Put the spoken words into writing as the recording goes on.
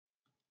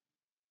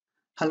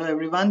Hello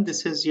everyone,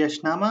 this is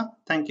Yashnama.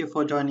 Thank you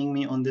for joining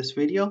me on this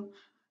video.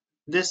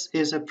 This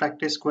is a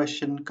practice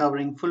question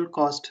covering full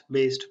cost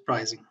based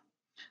pricing.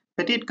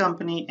 Petite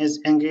company is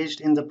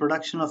engaged in the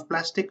production of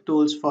plastic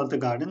tools for the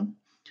garden.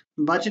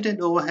 Budgeted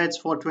overheads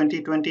for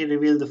 2020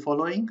 reveal the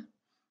following.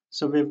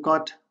 So we've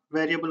got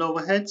variable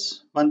overheads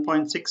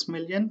 1.6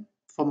 million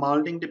for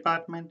molding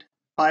department,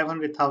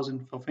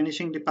 500,000 for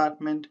finishing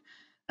department,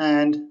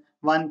 and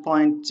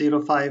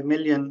 1.05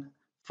 million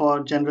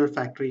for general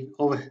factory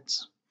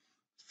overheads.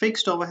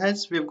 Fixed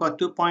overheads, we've got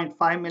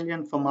 2.5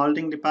 million for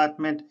molding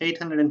department,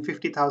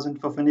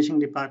 850,000 for finishing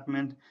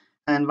department,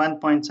 and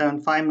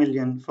 1.75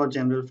 million for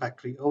general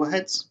factory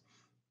overheads.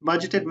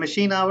 Budgeted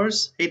machine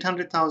hours,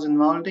 800,000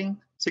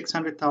 molding,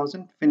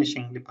 600,000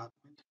 finishing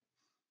department.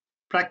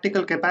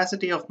 Practical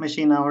capacity of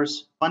machine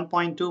hours,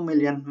 1.2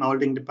 million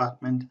molding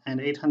department and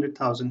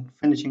 800,000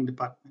 finishing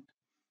department.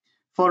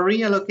 For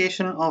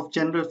reallocation of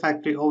general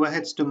factory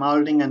overheads to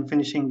molding and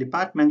finishing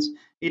departments,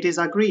 it is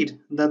agreed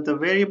that the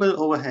variable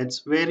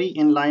overheads vary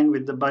in line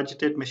with the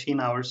budgeted machine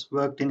hours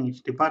worked in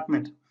each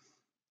department.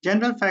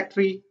 General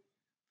factory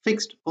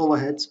fixed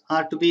overheads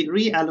are to be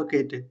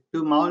reallocated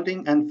to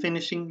molding and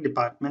finishing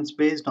departments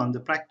based on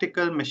the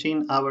practical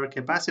machine hour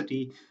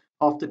capacity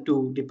of the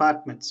two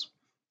departments.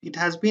 It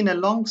has been a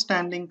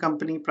long-standing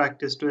company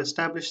practice to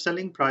establish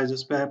selling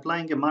prices by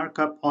applying a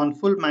markup on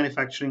full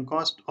manufacturing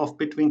cost of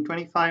between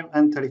 25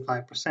 and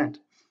 35%.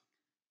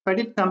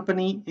 Petite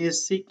company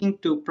is seeking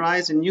to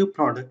price a new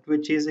product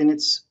which is in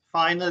its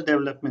final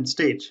development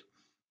stage.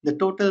 The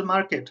total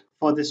market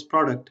for this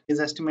product is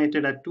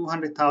estimated at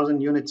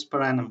 200,000 units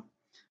per annum.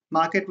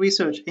 Market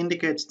research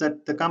indicates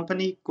that the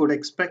company could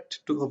expect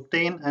to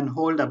obtain and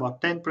hold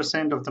about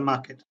 10% of the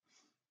market.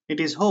 It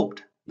is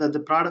hoped that the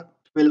product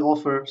will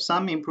offer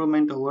some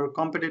improvement over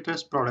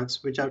competitors'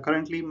 products, which are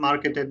currently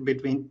marketed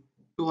between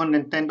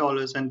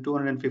 $210 and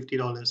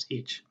 $250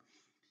 each.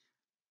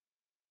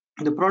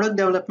 The product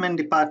development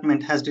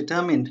department has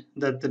determined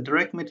that the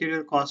direct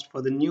material cost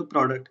for the new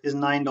product is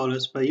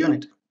 $9 per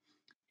unit.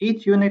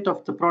 Each unit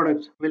of the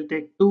product will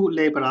take 2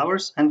 labor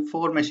hours and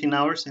 4 machine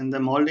hours in the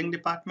molding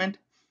department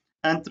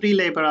and 3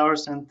 labor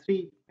hours and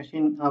 3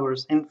 machine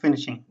hours in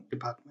finishing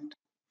department.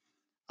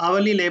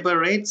 Hourly labor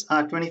rates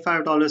are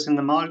 $25 in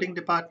the molding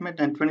department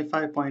and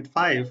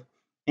 $25.5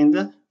 in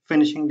the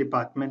finishing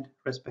department,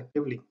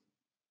 respectively.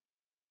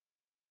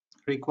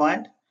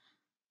 Required: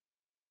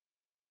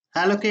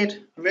 allocate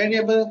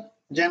variable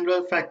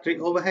general factory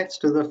overheads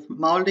to the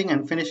molding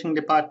and finishing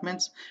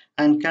departments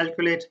and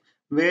calculate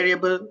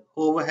variable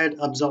overhead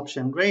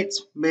absorption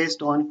rates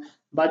based on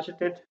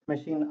budgeted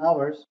machine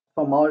hours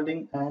for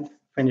molding and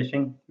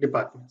finishing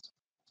departments.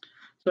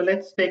 So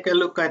let's take a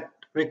look at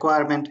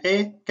requirement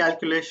A,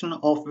 calculation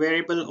of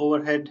variable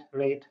overhead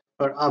rate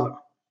per hour.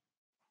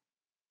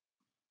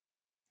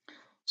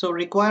 So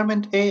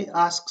requirement A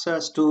asks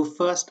us to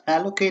first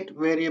allocate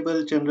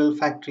variable general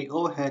factory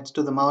overheads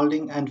to the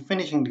molding and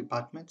finishing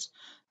departments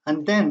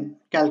and then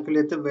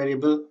calculate the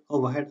variable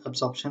overhead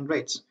absorption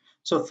rates.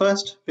 So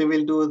first we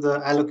will do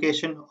the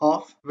allocation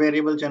of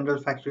variable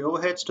general factory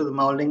overheads to the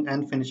molding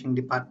and finishing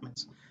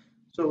departments.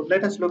 So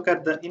let us look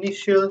at the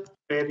initial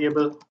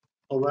variable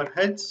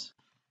overheads.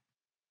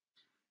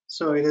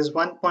 So it is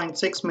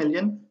 1.6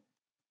 million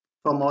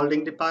for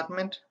molding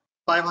department,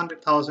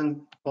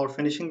 500,000 for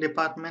finishing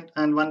department,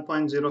 and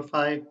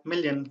 1.05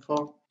 million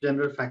for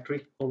general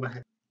factory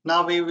overhead.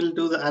 Now we will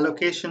do the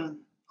allocation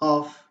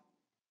of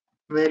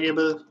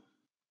variable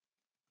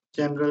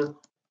general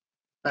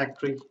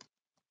factory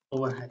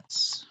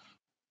overheads.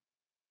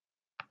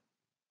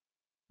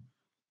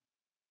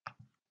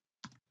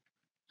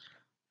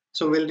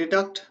 So we'll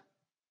deduct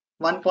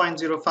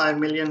 1.05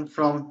 million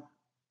from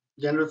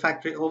general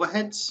factory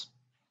overheads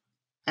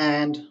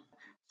and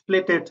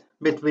split it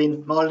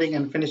between molding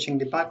and finishing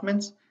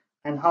departments.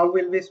 And how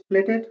will we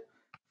split it?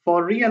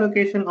 For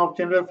reallocation of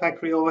general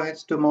factory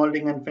overheads to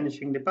molding and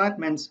finishing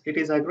departments, it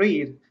is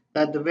agreed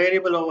that the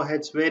variable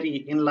overheads vary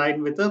in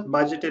line with the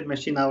budgeted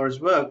machine hours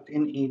worked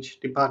in each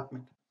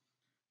department.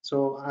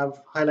 So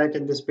I've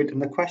highlighted this bit in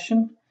the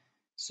question.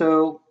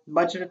 So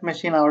budgeted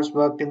machine hours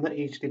worked in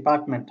each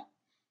department.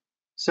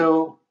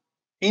 So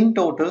in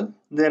total,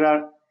 there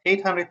are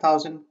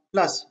 800,000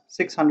 plus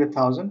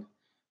 600,000,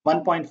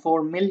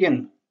 1.4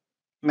 million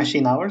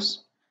machine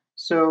hours.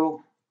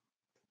 So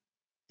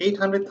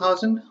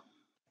 800,000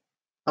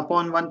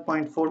 upon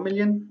 1.4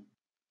 million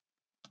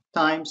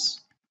times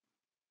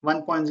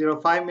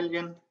 1.05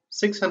 million,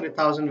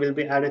 600,000 will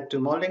be added to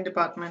molding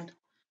department,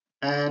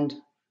 and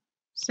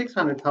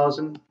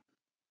 600,000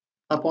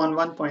 upon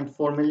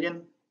 1.4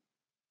 million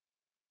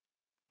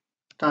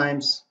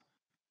times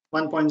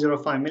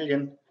 1.05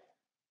 million,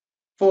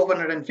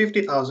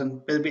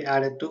 450,000 will be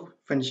added to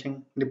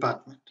finishing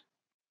department.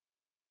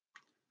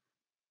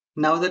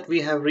 Now that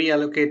we have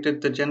reallocated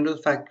the general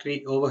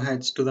factory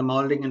overheads to the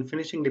molding and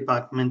finishing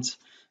departments,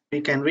 we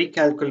can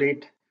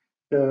recalculate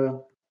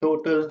the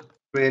total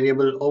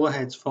variable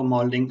overheads for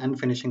molding and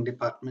finishing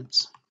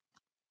departments.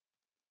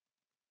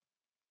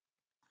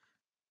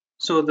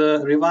 So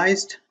the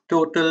revised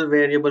Total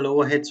variable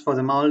overheads for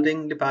the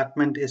molding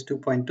department is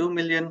 2.2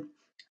 million,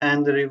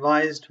 and the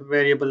revised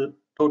variable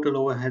total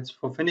overheads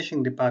for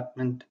finishing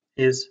department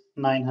is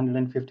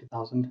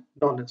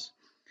 $950,000.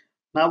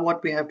 Now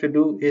what we have to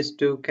do is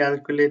to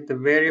calculate the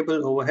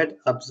variable overhead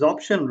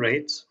absorption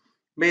rates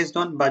based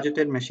on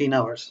budgeted machine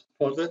hours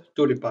for the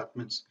two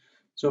departments.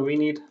 So we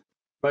need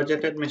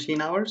budgeted machine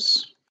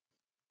hours,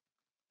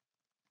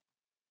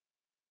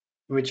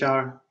 which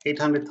are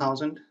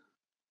 800,000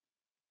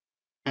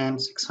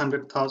 and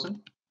 600,000,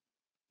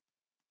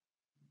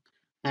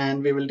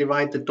 and we will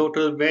divide the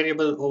total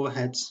variable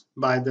overheads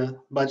by the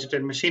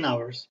budgeted machine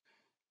hours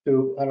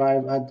to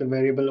arrive at the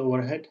variable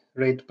overhead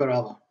rate per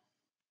hour.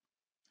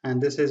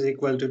 And this is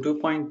equal to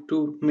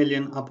 2.2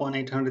 million upon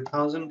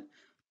 800,000,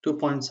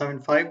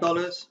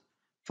 $2.75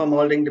 for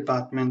molding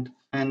department,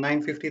 and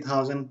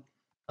 950,000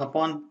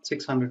 upon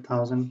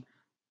 600,000,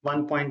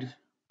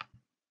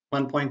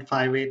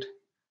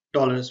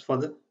 $1.58 for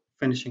the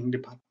finishing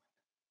department.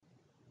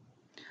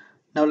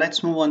 Now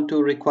let's move on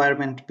to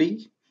requirement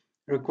B.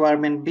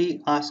 Requirement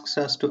B asks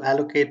us to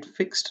allocate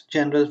fixed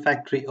general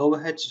factory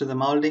overheads to the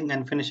molding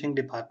and finishing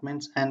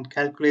departments and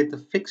calculate the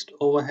fixed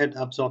overhead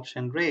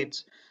absorption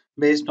rates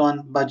based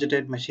on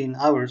budgeted machine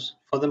hours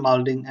for the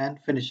molding and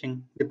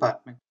finishing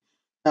department.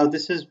 Now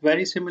this is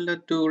very similar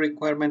to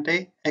requirement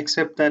A,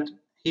 except that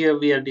here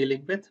we are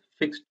dealing with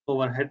fixed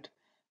overhead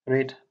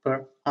rate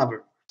per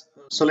hour.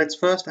 So let's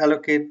first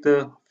allocate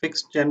the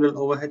fixed general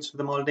overheads to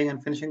the molding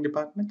and finishing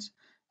departments,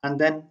 and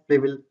then we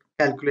will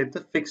calculate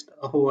the fixed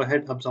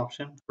overhead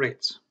absorption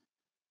rates.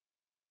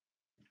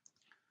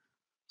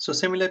 So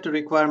similar to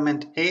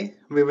requirement A,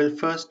 we will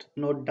first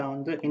note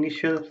down the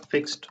initial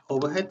fixed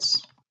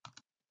overheads.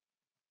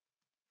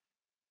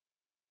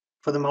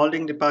 For the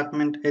molding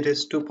department, it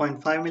is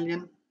 2.5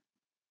 million,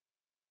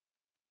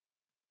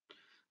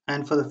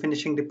 and for the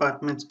finishing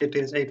departments, it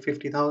is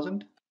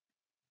 850,000.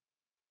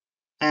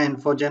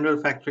 And for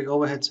general factory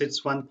overheads,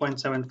 it's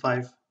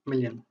 1.75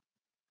 million.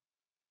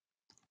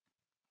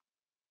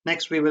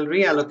 Next, we will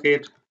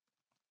reallocate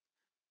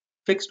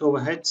fixed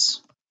overheads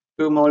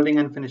to molding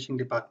and finishing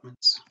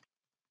departments.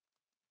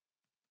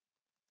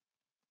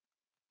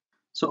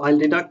 So I'll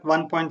deduct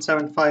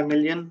 1.75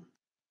 million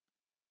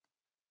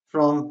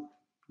from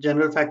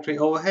general factory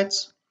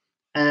overheads,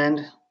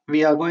 and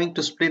we are going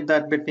to split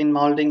that between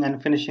molding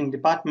and finishing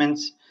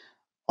departments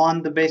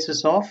on the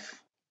basis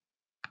of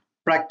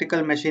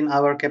practical machine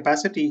hour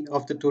capacity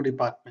of the two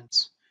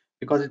departments,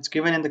 because it's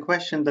given in the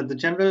question that the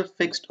general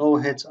fixed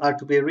overheads are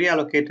to be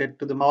reallocated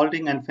to the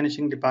molding and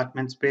finishing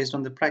departments based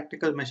on the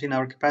practical machine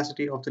hour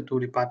capacity of the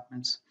two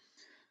departments.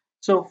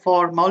 So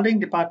for molding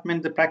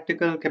department, the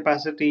practical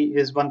capacity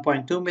is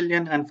 1.2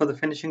 million, and for the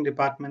finishing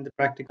department, the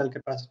practical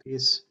capacity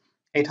is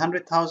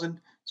 800,000.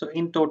 So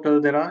in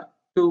total, there are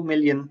 2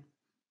 million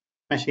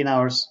machine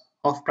hours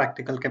of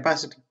practical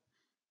capacity.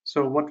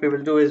 So what we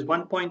will do is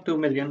 1.2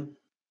 million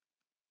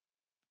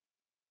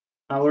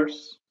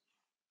hours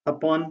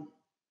upon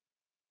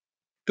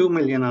 2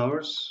 million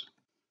hours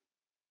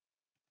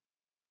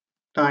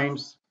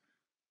times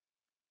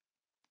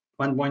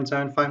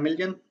 1.75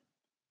 million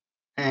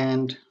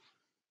and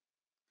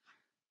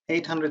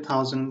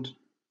 800,000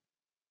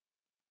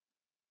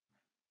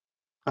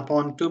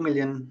 upon 2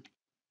 million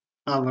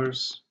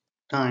hours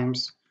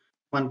times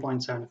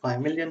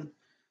 1.75 million.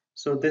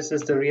 So this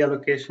is the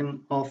reallocation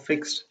of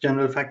fixed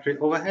general factory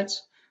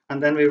overheads,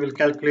 and then we will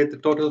calculate the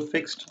total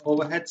fixed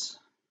overheads.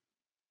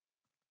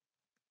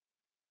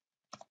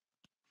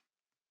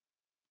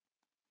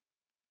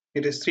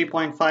 It is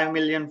 3.5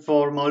 million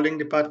for molding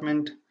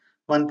department,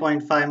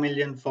 1.5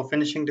 million for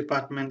finishing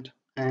department,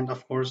 and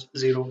of course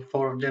 0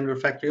 for general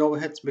factory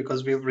overheads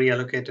because we've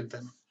reallocated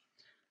them.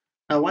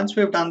 Now once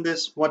we've done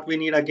this, what we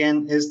need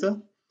again is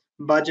the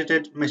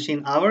budgeted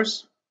machine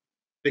hours,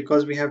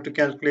 because we have to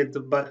calculate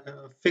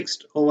the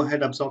fixed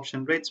overhead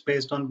absorption rates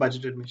based on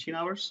budgeted machine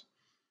hours.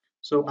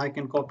 So I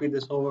can copy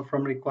this over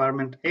from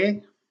requirement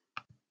A.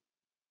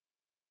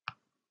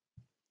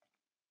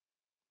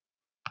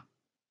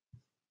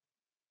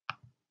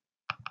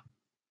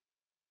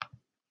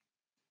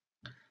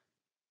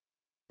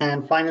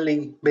 And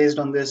finally, based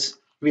on this,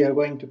 we are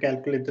going to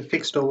calculate the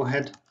fixed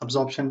overhead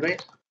absorption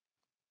rate.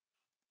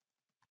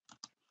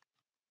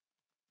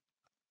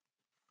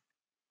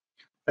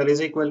 That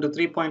is equal to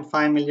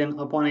 3.5 million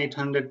upon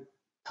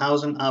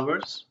 800,000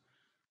 hours,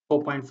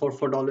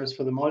 $4.44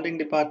 for the molding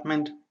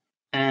department,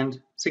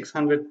 and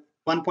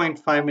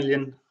 1.5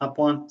 million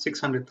upon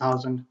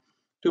 600,000,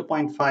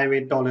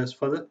 $2.58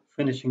 for the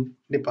finishing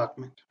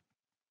department.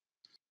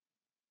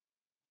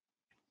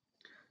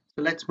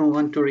 So let's move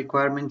on to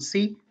requirement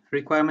C.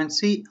 Requirement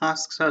C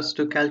asks us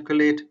to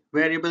calculate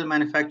variable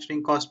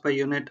manufacturing cost per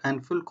unit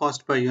and full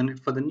cost per unit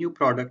for the new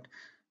product,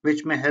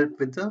 which may help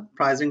with the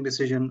pricing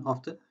decision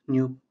of the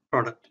new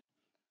product.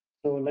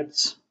 So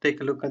let's take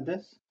a look at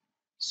this.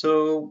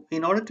 So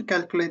in order to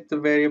calculate the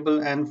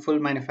variable and full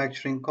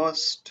manufacturing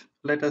cost,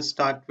 let us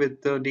start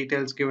with the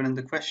details given in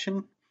the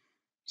question.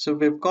 So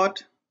we've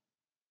got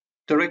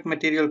direct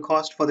material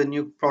cost for the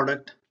new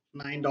product,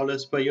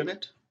 $9 per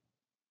unit.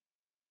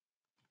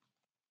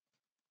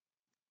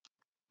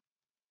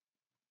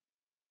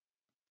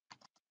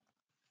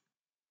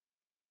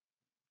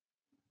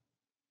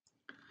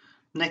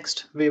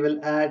 Next, we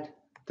will add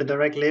the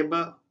direct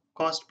labor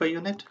cost per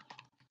unit.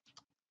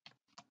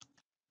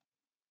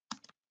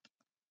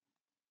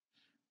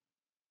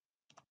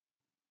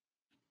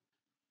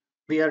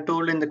 We are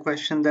told in the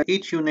question that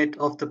each unit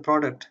of the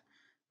product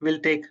will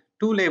take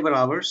 2 labor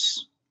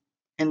hours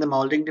in the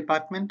molding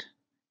department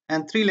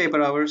and 3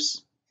 labor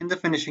hours in the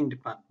finishing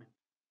department.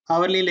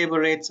 Hourly labor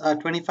rates are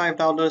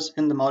 $25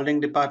 in the molding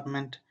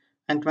department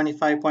and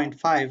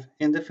 25.5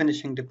 in the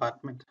finishing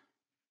department.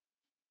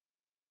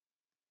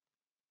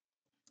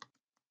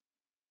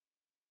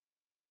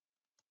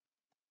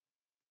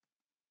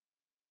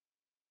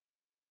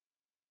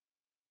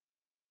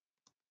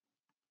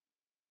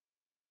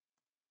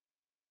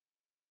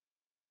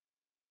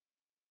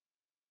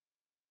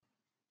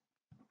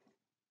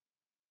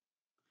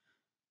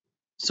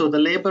 So the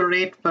labor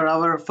rate per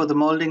hour for the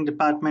molding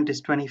department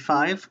is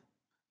 25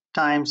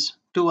 times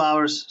 2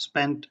 hours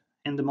spent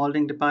in the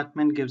molding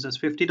department gives us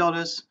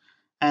 $50,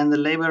 and the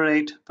labor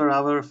rate per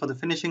hour for the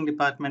finishing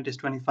department is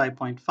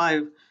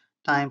 25.5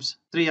 times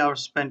 3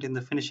 hours spent in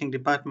the finishing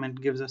department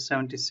gives us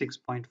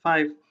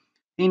 76.5.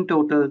 In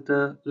total,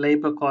 the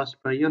labor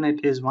cost per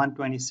unit is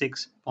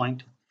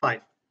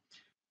 126.5.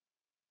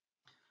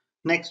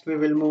 Next, we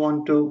will move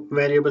on to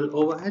variable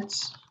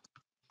overheads.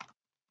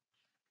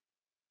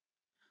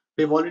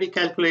 We've already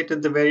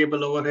calculated the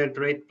variable overhead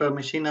rate per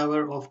machine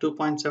hour of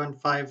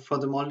 2.75 for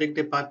the molding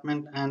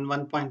department and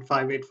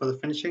 1.58 for the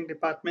finishing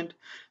department.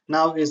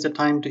 Now is the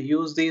time to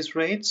use these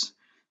rates.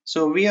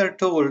 So we are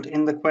told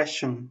in the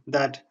question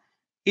that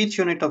each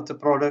unit of the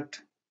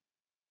product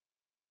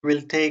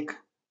will take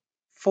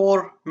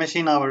 4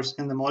 machine hours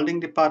in the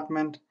molding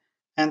department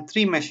and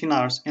 3 machine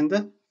hours in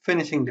the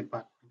finishing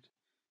department.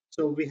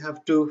 So we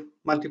have to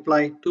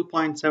multiply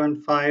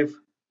 2.75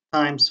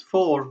 times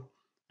 4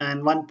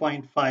 and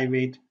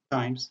 1.58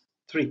 times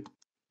 3.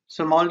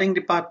 So molding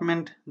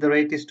department, the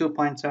rate is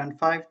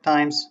 2.75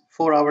 times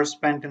 4 hours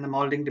spent in the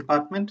molding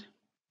department.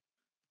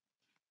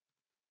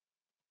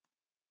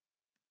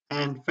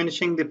 And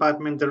finishing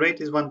department, the rate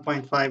is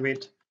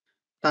 1.58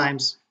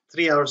 times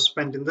 3 hours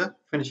spent in the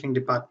finishing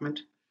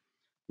department.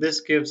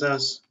 This gives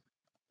us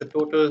the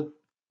total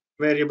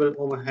variable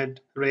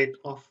overhead rate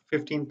of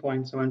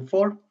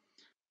 15.74.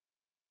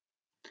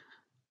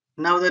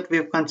 Now that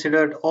we've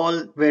considered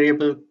all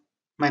variable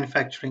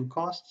manufacturing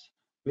costs,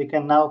 we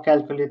can now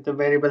calculate the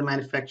variable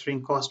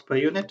manufacturing cost per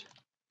unit.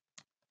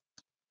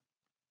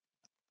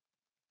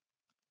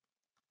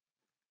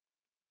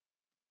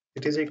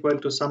 It is equal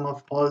to sum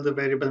of all the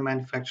variable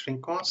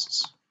manufacturing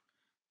costs,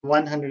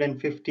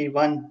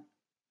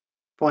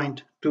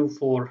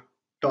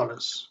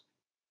 $151.24.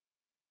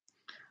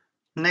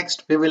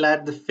 Next, we will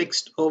add the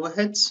fixed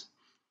overheads.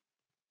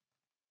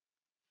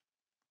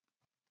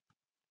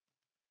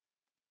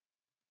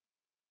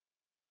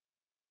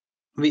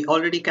 We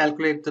already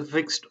calculated the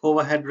fixed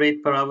overhead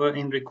rate per hour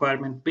in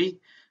requirement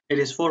B. It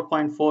is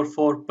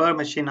 4.44 per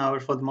machine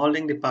hour for the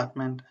molding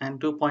department and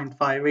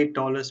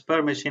 $2.58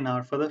 per machine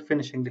hour for the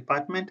finishing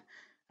department.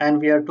 And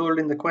we are told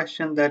in the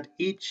question that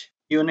each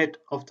unit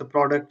of the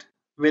product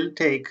will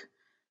take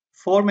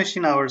 4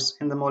 machine hours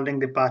in the molding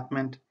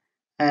department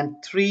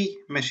and 3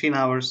 machine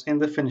hours in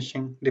the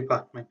finishing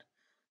department.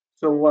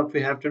 So what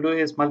we have to do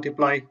is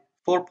multiply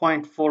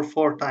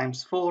 4.44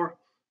 times 4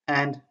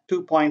 and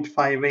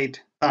 2.58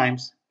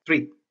 times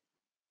 3.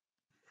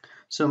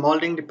 So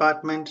molding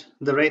department,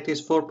 the rate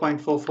is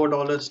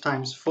 $4.44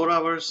 times 4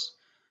 hours,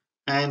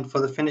 and for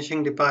the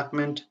finishing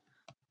department,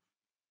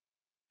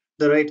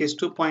 the rate is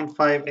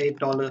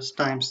 $2.58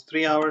 times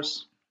 3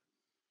 hours.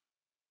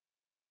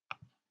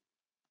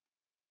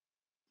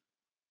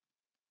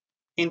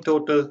 In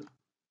total,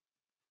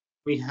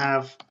 we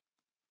have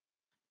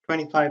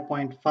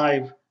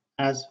 25.5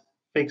 as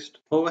fixed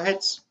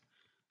overheads.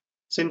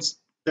 Since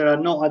there are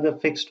no other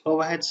fixed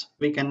overheads,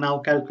 we can now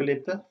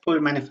calculate the full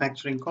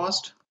manufacturing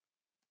cost.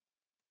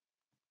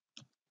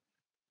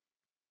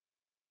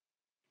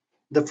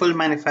 The full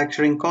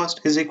manufacturing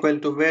cost is equal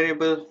to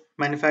variable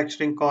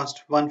manufacturing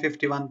cost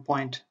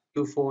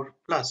 151.24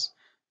 plus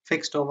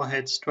fixed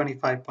overheads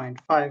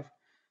 25.5.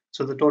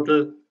 So the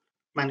total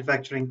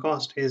manufacturing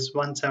cost is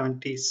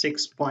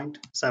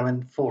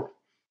 176.74.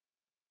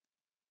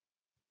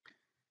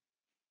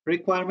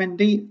 Requirement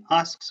D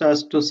asks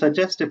us to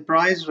suggest a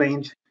price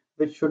range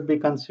which should be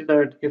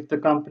considered if the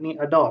company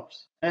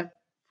adopts a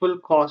full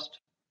cost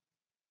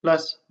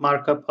plus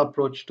markup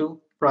approach to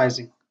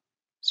pricing.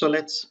 So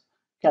let's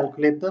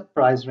calculate the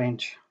price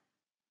range.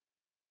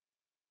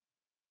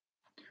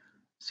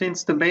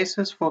 Since the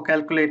basis for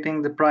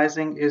calculating the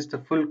pricing is the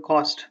full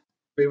cost,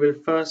 we will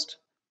first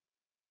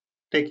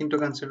take into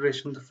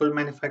consideration the full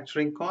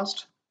manufacturing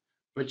cost,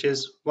 which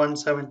is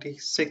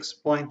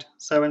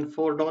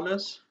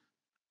 $176.74.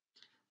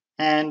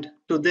 And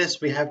to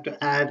this, we have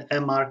to add a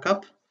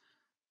markup.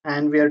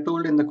 And we are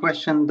told in the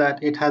question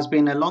that it has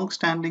been a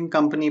long-standing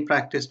company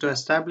practice to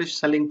establish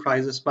selling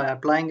prices by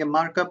applying a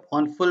markup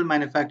on full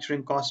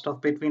manufacturing cost of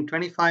between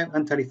 25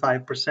 and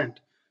 35%.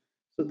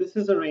 So this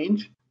is a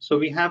range. So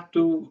we have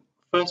to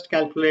first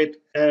calculate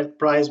a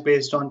price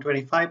based on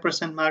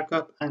 25%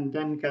 markup and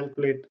then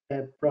calculate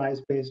a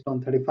price based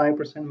on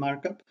 35%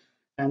 markup,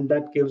 and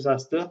that gives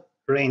us the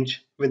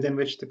range within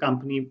which the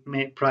company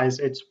may price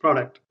its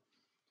product.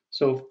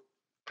 So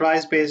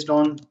price based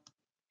on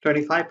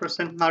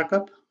 25%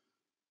 markup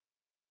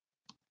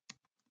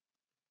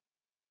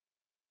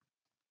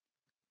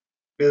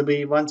will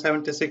be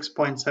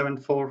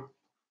 176.74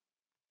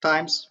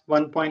 times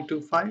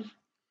 1.25,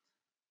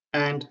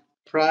 and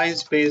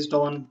price based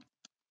on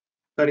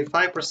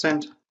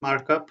 35%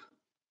 markup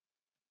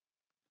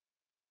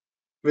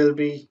will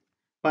be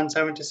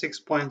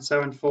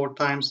 176.74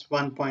 times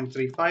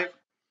 1.35.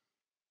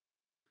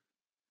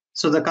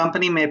 So the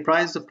company may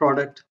price the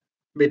product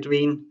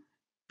between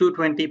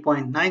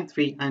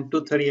 $220.93 and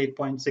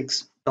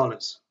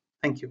 $238.6.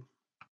 Thank you.